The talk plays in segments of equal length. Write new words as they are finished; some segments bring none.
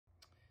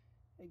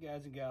Hey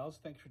guys and gals,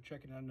 thanks for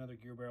checking out another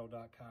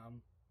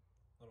GearBarrel.com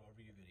little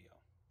overview video.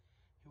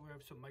 Here we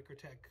have some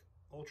Microtech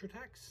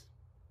Ultratechs.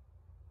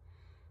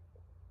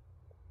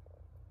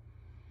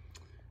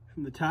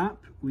 From the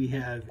top, we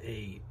have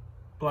a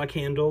black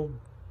handle,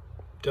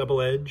 double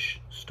edge,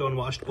 stone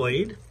washed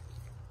blade.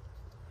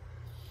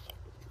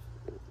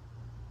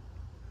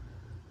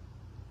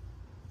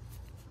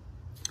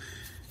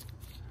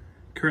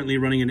 Currently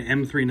running an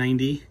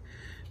M390.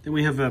 Then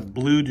we have a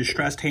blue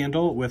distressed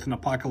handle with an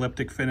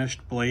apocalyptic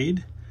finished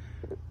blade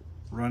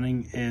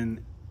running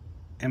in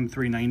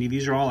M390.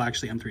 These are all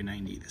actually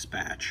M390, this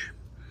batch.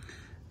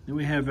 Then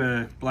we have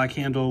a black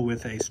handle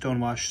with a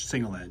stonewash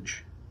single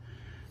edge.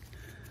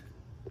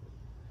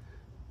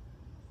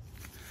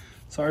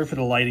 Sorry for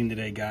the lighting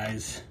today,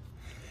 guys.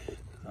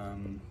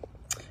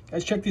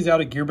 Guys, check these out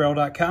at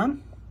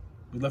GearBarrel.com.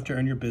 We'd love to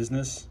earn your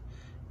business.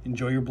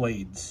 Enjoy your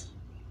blades.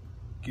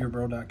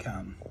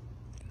 GearBarrel.com.